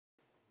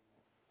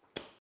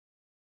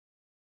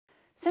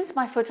Since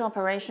my foot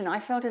operation, I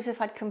felt as if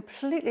I'd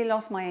completely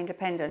lost my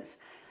independence.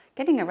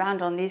 Getting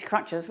around on these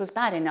crutches was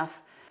bad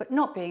enough, but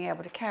not being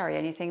able to carry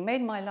anything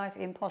made my life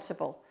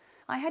impossible.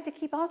 I had to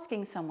keep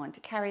asking someone to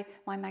carry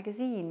my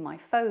magazine, my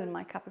phone,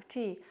 my cup of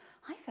tea.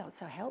 I felt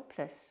so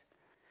helpless.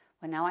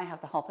 Well, now I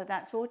have the hopper,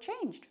 that's all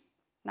changed.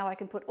 Now I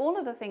can put all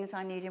of the things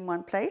I need in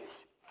one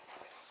place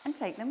and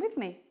take them with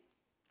me.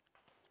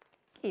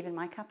 Even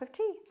my cup of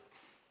tea.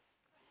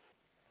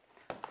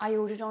 I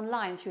ordered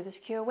online through the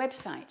secure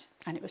website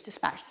and it was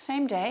dispatched the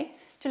same day.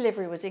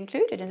 Delivery was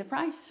included in the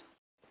price.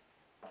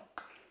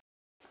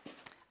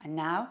 And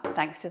now,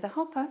 thanks to the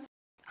hopper,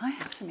 I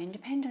have some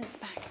independence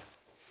back.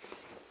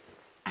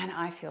 And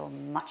I feel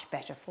much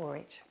better for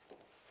it.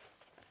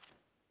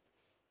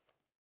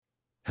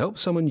 Help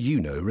someone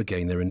you know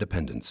regain their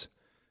independence.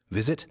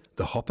 Visit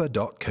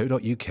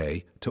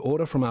thehopper.co.uk to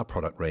order from our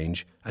product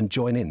range and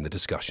join in the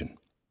discussion.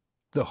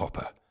 The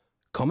Hopper.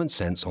 Common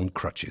sense on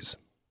crutches.